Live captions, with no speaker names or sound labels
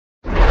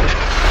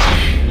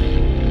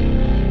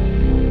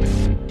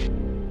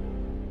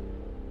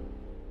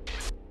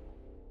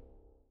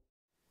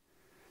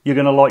You're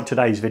going to like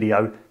today's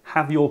video.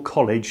 Have your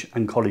college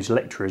and college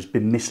lecturers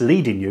been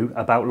misleading you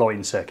about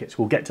lighting circuits?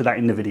 We'll get to that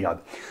in the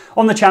video.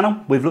 On the channel,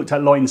 we've looked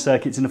at lighting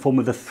circuits in the form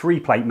of the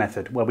 3-plate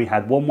method, where we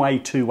had one-way,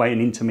 two-way and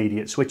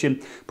intermediate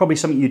switching, probably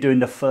something you do in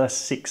the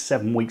first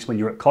 6-7 weeks when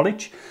you're at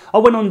college. I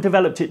went on and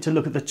developed it to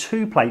look at the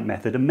 2-plate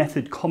method, a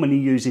method commonly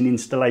used in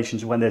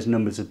installations when there's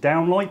numbers of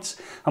downlights,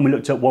 and we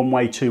looked at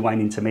one-way, two-way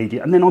and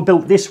intermediate. And then I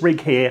built this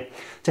rig here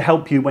to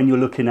help you when you're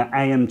looking at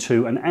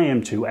AM2 and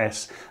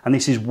AM2S, and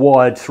this is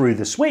wired through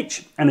the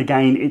switch, and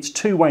again it's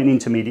two-way and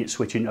intermediate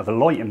switching of a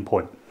lighting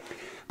point.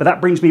 But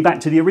that brings me back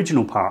to the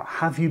original part.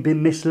 Have you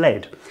been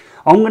misled?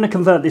 I'm going to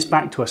convert this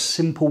back to a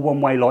simple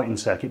one-way lighting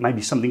circuit,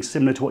 maybe something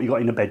similar to what you got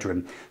in a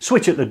bedroom.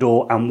 Switch at the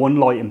door and one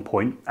lighting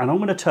point, and I'm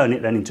going to turn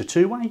it then into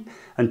two-way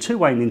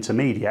and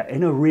intermediate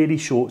in a really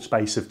short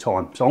space of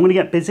time. So I'm going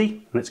to get busy,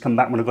 and let's come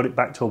back when I've got it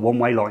back to a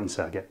one-way lighting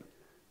circuit.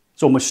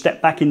 So almost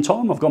step back in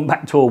time, I've gone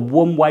back to a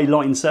one-way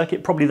lighting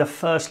circuit, probably the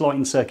first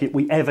lighting circuit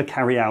we ever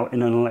carry out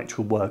in an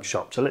electrical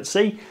workshop. So let's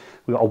see,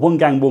 we've got a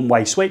one-gang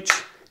one-way switch.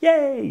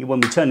 Yay! When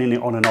we're turning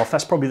it on and off,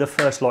 that's probably the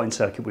first lighting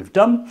circuit we've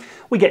done.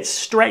 We get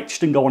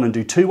stretched and go on and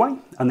do two-way,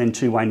 and then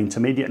two-way and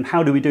intermediate. And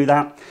how do we do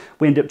that?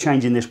 We end up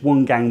changing this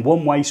one-gang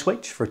one-way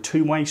switch for a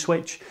two-way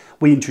switch.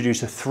 We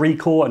introduce a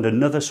 3-core and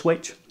another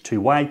switch,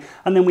 two-way,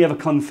 and then we have a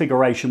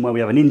configuration where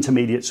we have an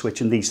intermediate switch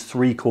and these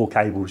 3-core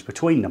cables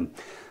between them.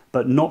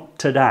 But not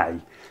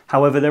today.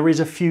 However, there is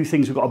a few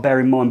things we've got to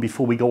bear in mind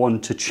before we go on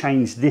to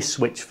change this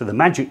switch for the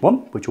magic one,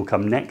 which will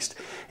come next,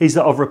 is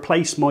that I've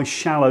replaced my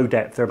shallow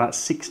depth. They're about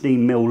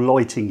 16mm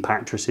lighting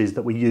matrices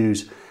that we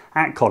use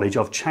at college.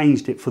 I've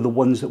changed it for the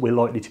ones that we're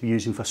likely to be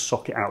using for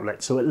socket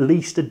outlets, so at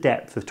least a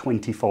depth of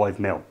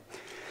 25mm.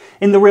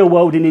 In the real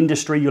world, in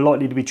industry, you're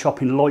likely to be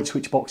chopping light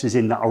switch boxes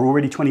in that are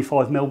already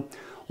 25mm,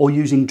 or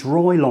using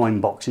dry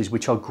line boxes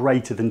which are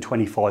greater than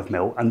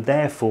 25mm, and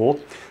therefore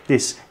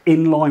this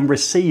inline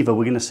receiver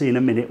we're going to see in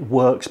a minute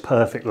works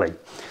perfectly.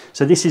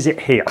 So this is it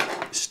here,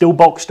 still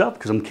boxed up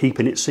because I'm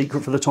keeping it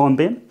secret for the time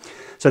being.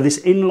 So this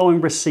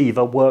inline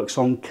receiver works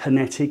on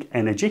kinetic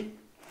energy.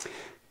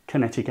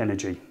 Kinetic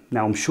energy.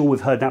 Now I'm sure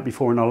we've heard that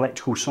before in our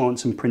electrical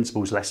science and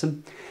principles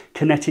lesson.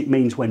 Kinetic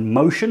means when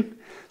motion,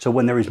 so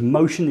when there is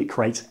motion it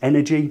creates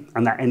energy,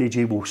 and that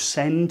energy will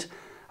send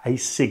a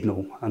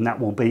signal, and that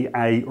will be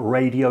a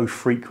radio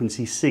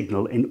frequency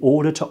signal in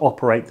order to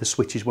operate the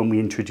switches when we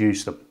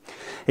introduce them.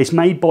 It's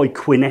made by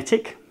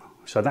Quinetic,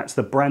 so that's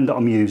the brand that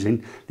I'm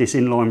using, this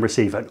inline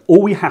receiver. And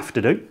all we have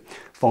to do,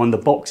 find the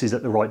boxes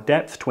at the right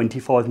depth,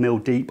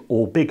 25mm deep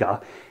or bigger,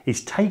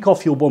 is take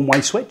off your one-way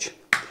switch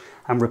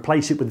and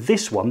replace it with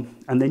this one,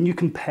 and then you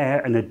can pair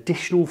an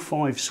additional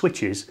 5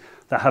 switches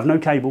that have no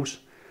cables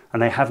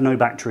and they have no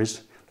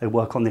batteries. They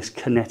work on this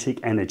kinetic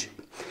energy.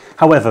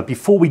 However,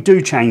 before we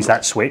do change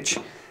that switch,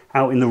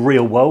 out in the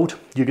real world,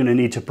 you're going to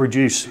need to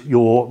produce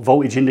your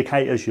voltage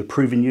indicators, your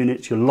proving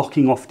units, your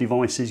locking off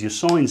devices, your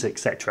signs,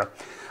 etc.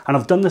 And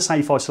I've done the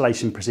safe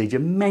isolation procedure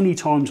many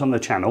times on the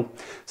channel,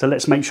 so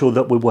let's make sure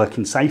that we're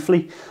working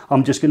safely.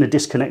 I'm just going to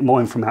disconnect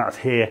mine from out of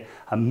here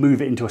and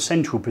move it into a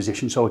central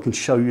position so I can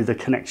show you the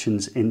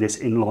connections in this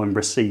inline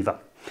receiver.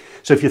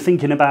 So if you're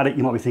thinking about it,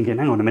 you might be thinking,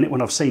 hang on a minute,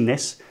 when I've seen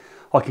this,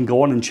 I can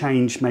go on and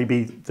change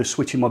maybe the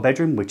switch in my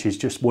bedroom, which is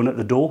just one at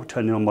the door,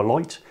 turning on my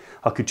light.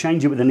 I could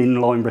change it with an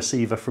inline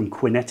receiver from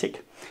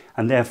Quinetic,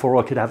 and therefore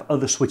I could have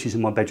other switches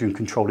in my bedroom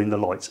controlling the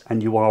lights.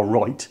 And you are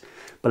right,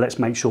 but let's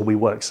make sure we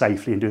work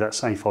safely and do that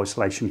safe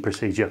isolation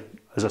procedure.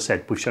 As I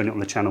said, we've shown it on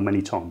the channel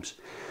many times.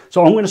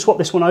 So I'm going to swap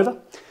this one over, and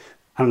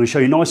I'm going to show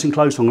you nice and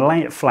close. I'm going to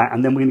lay it flat,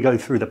 and then we're going to go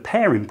through the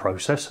pairing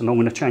process, and I'm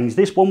going to change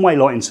this one-way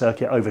lighting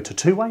circuit over to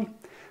two-way,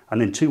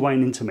 and then two-way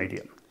and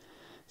intermediate.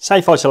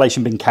 Safe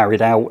isolation been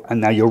carried out, and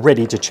now you're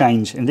ready to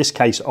change, in this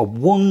case, a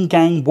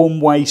one-gang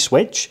one-way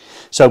switch.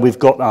 So we've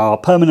got our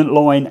permanent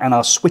line and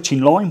our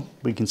switching line.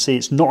 We can see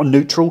it's not a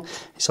neutral.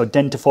 It's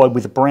identified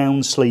with a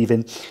brown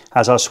sleeving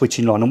as our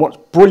switching line. And what's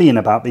brilliant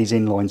about these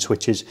inline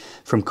switches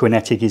from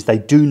Quinetic is they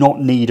do not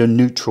need a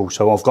neutral.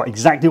 So I've got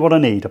exactly what I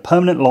need, a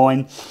permanent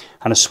line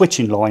and a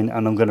switching line,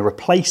 and I'm going to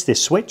replace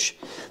this switch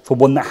for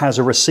one that has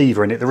a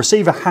receiver in it. The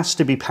receiver has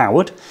to be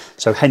powered,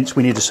 so hence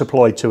we need a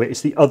supply to it.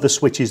 It's the other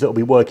switches that will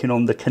be working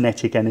on the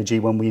kinetic energy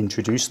when we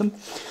introduce them.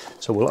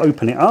 So we'll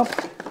open it up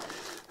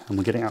and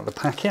we'll get it out of the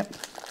packet.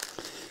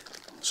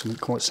 Something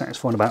quite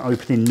satisfying about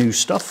opening new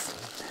stuff.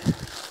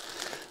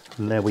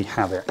 And there we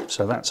have it.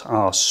 So that's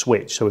our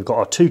switch. So we've got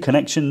our 2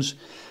 connections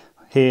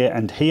here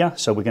and here,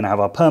 so we're going to have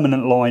our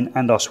permanent line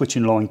and our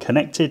switching line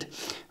connected.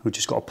 We've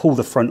just got to pull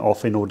the front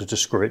off in order to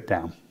screw it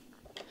down.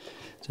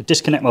 So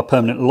disconnect my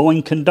permanent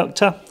line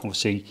conductor,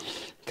 obviously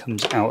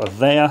comes out of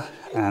there,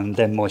 and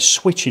then my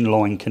switching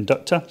line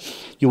conductor.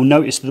 You'll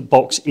notice that the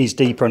box is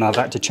deeper, and I've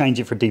had to change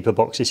it for a deeper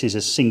box. This is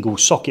a single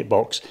socket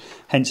box,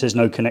 hence there's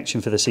no connection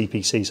for the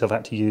CPC, so I've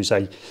had to use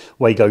a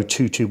Wago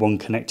 221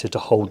 connector to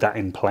hold that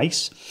in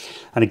place.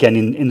 And again,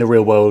 in the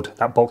real world,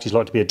 that box is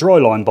like to be a dry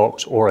line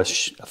box or a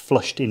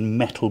flushed in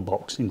metal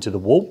box into the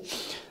wall.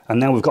 And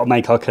now we've got to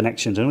make our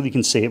connections, and you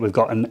can see it, we've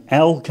got an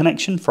L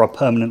connection for our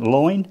permanent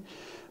line,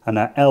 and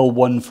our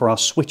L1 for our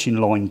switching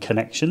line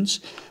connections.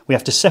 We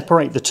have to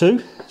separate the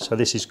two, so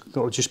this is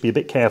got to just be a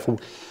bit careful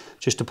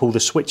just to pull the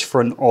switch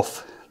front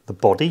off the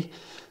body.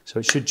 So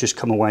it should just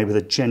come away with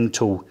a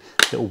gentle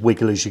little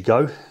wiggle as you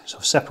go. So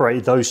I've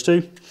separated those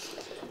two,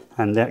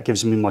 and that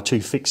gives me my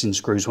two fixing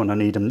screws when I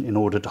need them in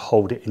order to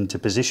hold it into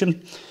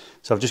position.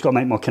 So I've just got to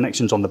make my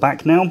connections on the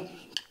back now.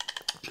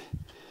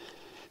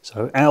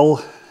 So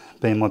L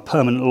being my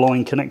permanent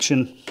line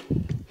connection,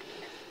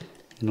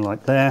 in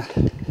like there.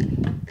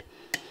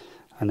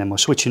 And then my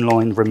switching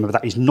line, remember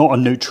that is not a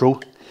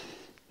neutral.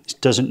 This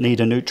doesn't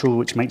need a neutral,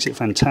 which makes it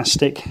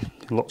fantastic.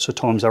 Lots of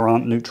times there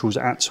aren't neutrals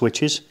at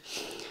switches.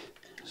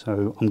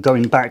 So I'm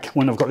going back,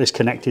 when I've got this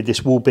connected,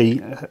 this will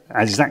be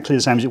exactly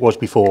the same as it was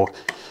before.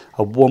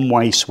 A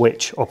one-way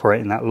switch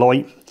operating that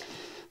light.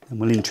 And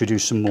we'll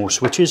introduce some more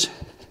switches.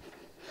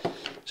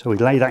 So we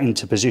lay that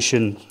into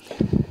position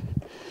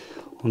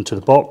onto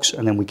the box,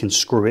 and then we can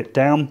screw it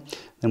down.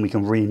 Then we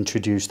can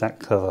reintroduce that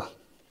cover.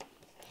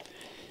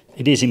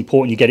 It is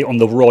important you get it on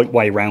the right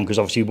way round, because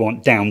obviously you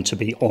want down to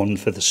be on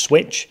for the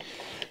switch.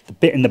 The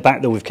bit in the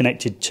back that we've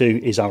connected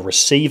to is our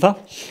receiver.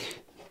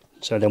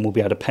 So then we'll be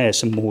able to pair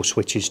some more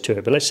switches to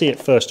it. But let's see it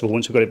first of all,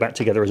 once we've got it back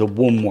together as a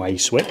one-way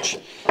switch.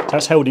 So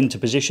that's held into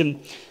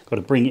position. Got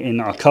to bring it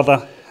in our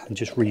cover and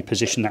just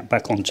reposition that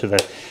back onto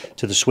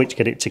the switch,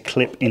 get it to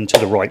clip into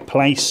the right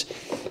place.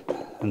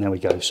 And there we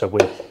go. So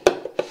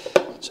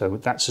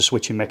that's the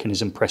switching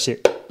mechanism. Press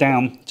it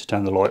down to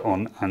turn the light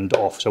on and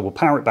off. So we'll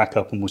power it back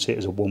up and we'll see it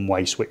as a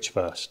one-way switch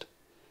first.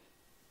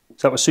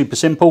 So that was super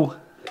simple.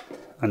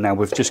 And now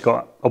we've just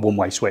got a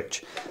one-way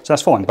switch. So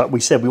that's fine, but we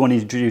said we want to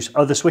introduce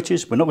other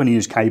switches. We're not going to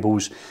use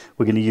cables.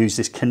 We're going to use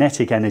this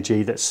kinetic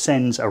energy that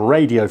sends a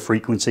radio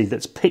frequency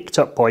that's picked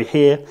up by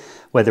here,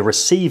 where the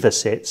receiver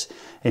sits,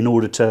 in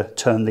order to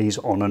turn these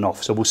on and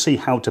off. So we'll see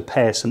how to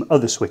pair some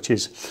other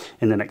switches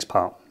in the next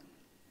part.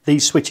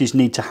 These switches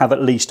need to have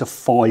at least a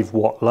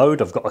 5-watt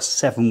load. I've got a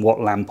 7-watt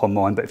lamp on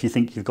mine, but if you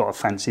think you've got a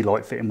fancy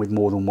light fitting with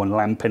more than one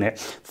lamp in it,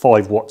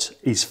 5 watts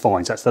is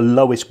fine. So that's the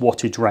lowest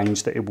wattage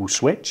range that it will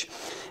switch.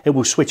 It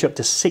will switch up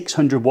to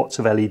 600 watts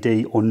of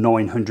LED or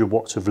 900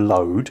 watts of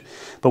load,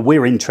 but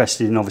we're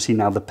interested in obviously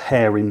now the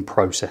pairing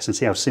process and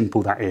see how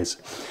simple that is.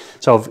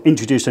 So I've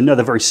introduced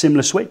another very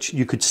similar switch.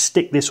 You could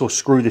stick this or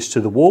screw this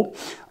to the wall.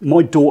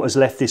 My daughter's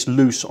left this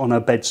loose on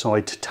her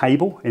bedside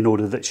table in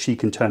order that she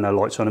can turn her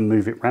lights on and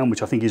move it around,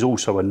 which I think is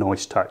also a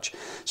nice touch.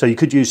 So you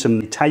could use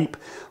some tape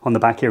on the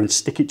back here and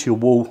stick it to your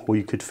wall, or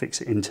you could fix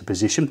it into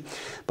position.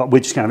 But we're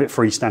just going to have it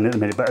freestanding at the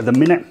minute. But at the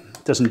minute,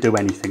 it doesn't do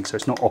anything. So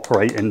it's not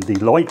operating the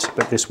light,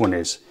 but this one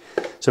is.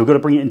 So we've got to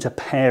bring it into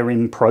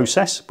pairing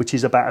process, which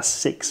is about a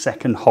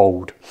 6-second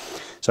hold.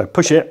 So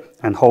push it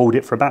and hold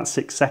it for about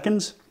 6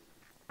 seconds.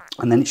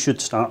 And then it should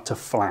start to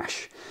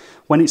flash.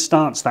 When it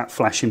starts that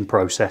flashing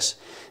process,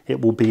 it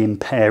will be in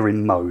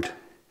pairing mode.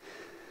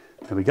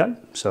 There we go.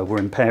 So we're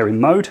in pairing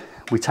mode.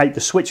 We take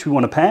the switch we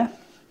want to pair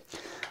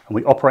and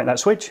we operate that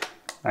switch.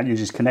 That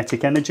uses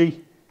kinetic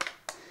energy.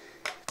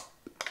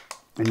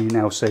 And you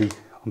now see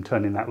I'm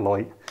turning that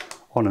light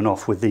on and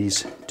off with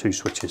these two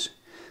switches.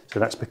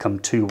 So that's become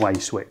two-way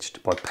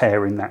switched by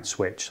pairing that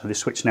switch. So this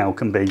switch now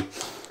can be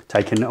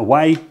taken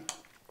away.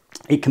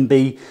 It can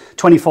be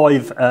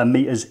 25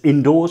 meters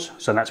indoors,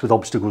 so that's with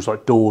obstacles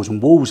like doors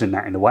and walls in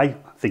the way.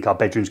 I think our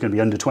bedroom's going to be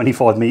under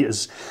 25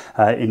 meters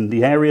in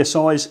the area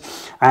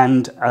size,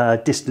 and a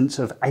distance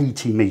of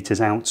 80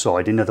 meters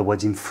outside, in other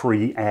words in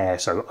free air.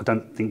 So I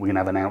don't think we're going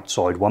to have an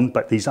outside one,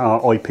 but these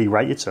are IP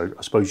rated, so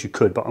I suppose you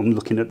could, but I'm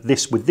looking at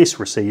this with this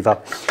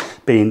receiver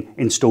being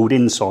installed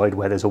inside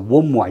where there's a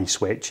one-way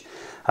switch,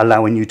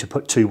 allowing you to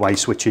put two-way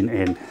switching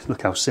in.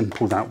 Look how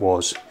simple that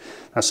was.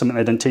 That's something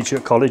they don't teach you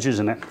at college,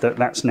 isn't it?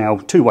 That's now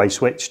two-way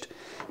switched.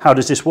 How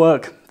does this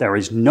work? There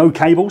is no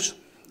cables.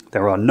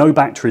 There are no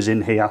batteries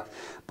in here.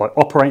 By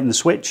operating the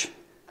switch,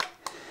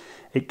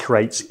 it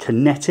creates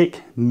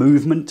kinetic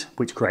movement,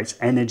 which creates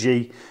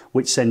energy,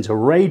 which sends a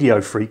radio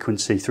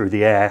frequency through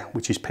the air,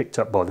 which is picked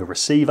up by the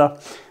receiver.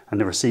 And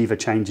the receiver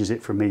changes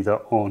it from either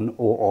on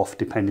or off,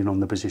 depending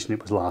on the position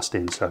it was last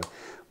in. So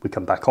we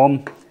come back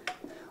on,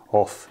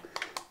 off.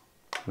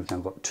 We've now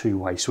got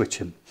two-way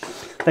switching.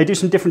 They do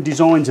some different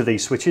designs of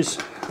these switches.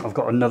 I've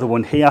got another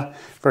one here,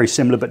 very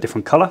similar but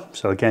different colour.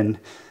 So again,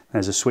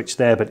 there's a switch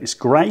there, but it's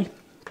grey.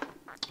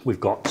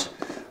 We've got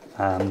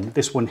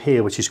this one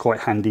here, which is quite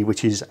handy,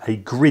 which is a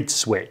grid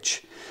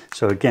switch.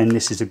 So again,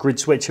 this is a grid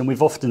switch, and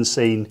we've often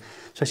seen,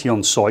 especially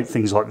on site,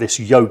 things like this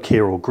yoke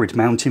here or grid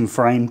mounting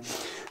frame,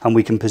 and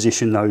we can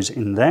position those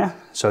in there.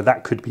 So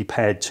that could be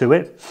paired to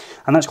it.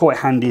 And that's quite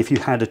handy if you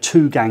had a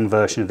 2-gang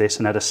version of this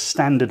and had a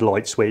standard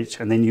light switch,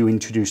 and then you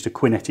introduced a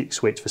Quinetic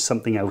switch for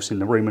something else in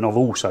the room. And I've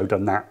also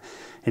done that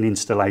in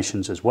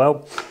installations as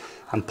well.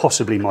 And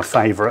possibly my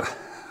favourite,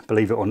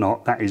 believe it or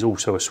not, that is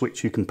also a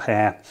switch you can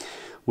pair,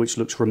 which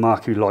looks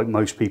remarkably like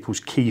most people's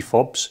key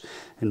fobs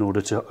in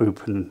order to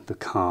open the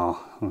car.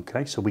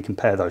 Okay, so we can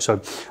pair those. So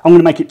I'm going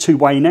to make it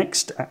two-way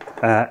next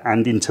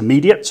and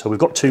intermediate. So we've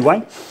got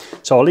two-way.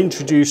 So I'll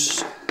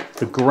introduce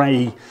the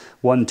grey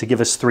one to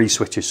give us 3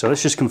 switches. So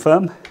let's just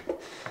confirm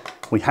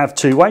we have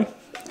two-way.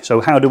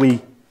 So how do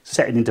we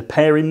set it into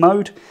pairing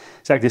mode?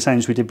 Exactly the same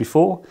as we did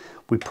before.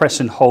 We press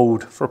and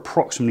hold for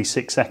approximately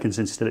 6 seconds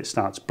until it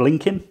starts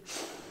blinking.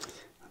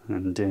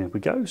 And there we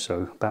go,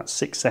 so about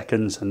 6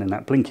 seconds, and then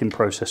that blinking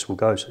process will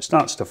go, so it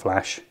starts to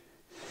flash.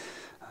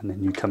 And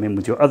then you come in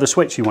with your other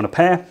switch you want to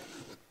pair.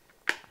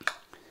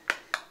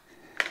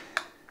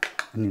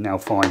 And you now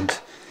find,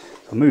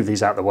 I'll move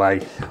these out of the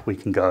way, we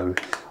can go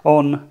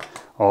on,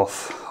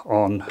 off,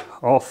 on,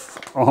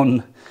 off,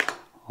 on,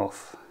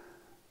 off.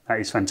 That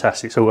is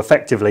fantastic. So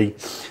effectively,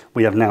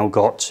 we have now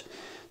got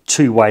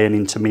two-way and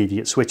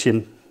intermediate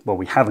switching. Well,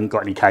 we haven't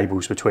got any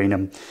cables between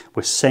them.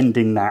 We're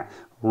sending that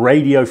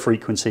radio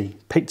frequency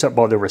picked up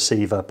by the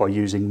receiver by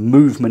using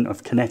movement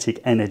of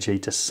kinetic energy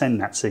to send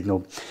that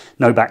signal.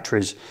 No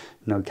batteries,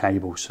 no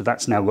cables. So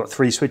that's now got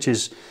 3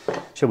 switches.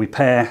 Shall we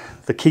pair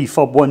the key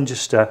fob one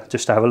just to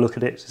have a look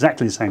at it? It's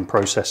exactly the same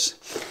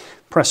process.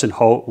 Press and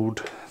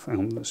hold.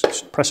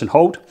 Press and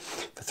hold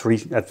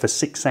for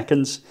 6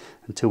 seconds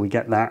until we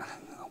get that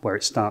where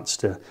it starts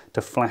to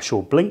flash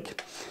or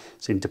blink.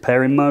 It's into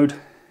pairing mode.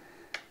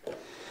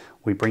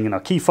 We bring in our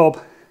key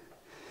fob.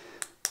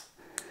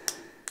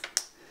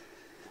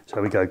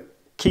 So we go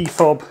key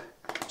fob,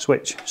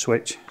 switch,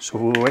 switch,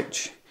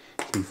 switch,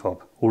 key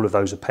fob. All of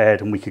those are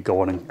paired, and we could go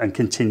on and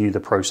continue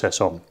the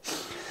process on.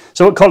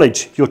 So at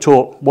college, you're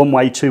taught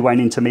one-way, two-way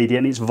and intermediate,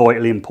 and it's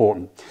vitally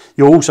important.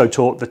 You're also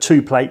taught the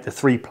 2-plate, the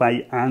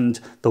 3-plate and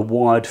the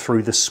wired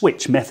through the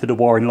switch method of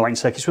wiring lighting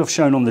circuits we've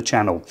shown on the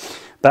channel.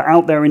 But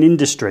out there in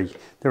industry,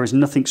 there is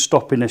nothing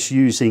stopping us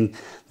using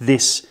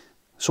this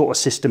sort of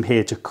system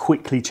here to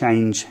quickly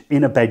change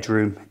in a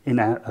bedroom, in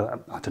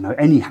a, I don't know,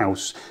 any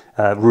house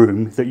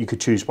room that you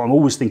could choose. But I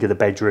always think of the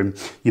bedroom.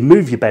 You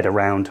move your bed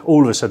around,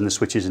 all of a sudden the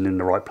switch isn't in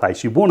the right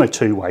place. You want a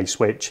two-way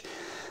switch.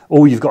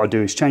 All you've got to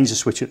do is change the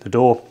switch at the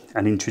door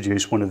and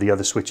introduce one of the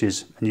other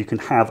switches, and you can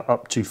have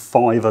up to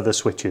 5 other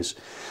switches.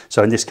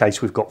 So in this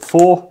case, we've got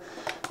 4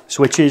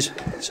 switches.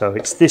 So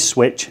it's this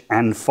switch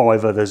and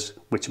 5 others,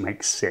 which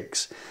makes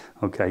 6.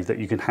 Okay, that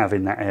you can have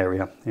in that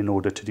area in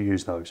order to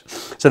use those.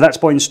 So that's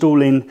by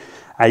installing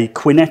a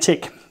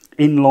Quinetic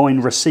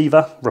inline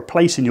receiver,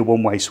 replacing your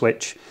one-way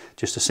switch,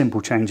 just a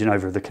simple changing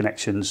over of the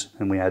connections,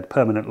 and we add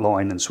permanent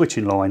line and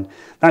switching line.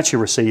 That's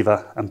your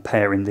receiver, and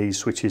pairing these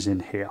switches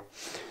in here.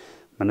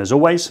 And as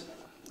always,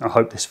 I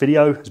hope this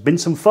video has been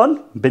some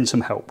fun, been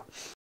some help.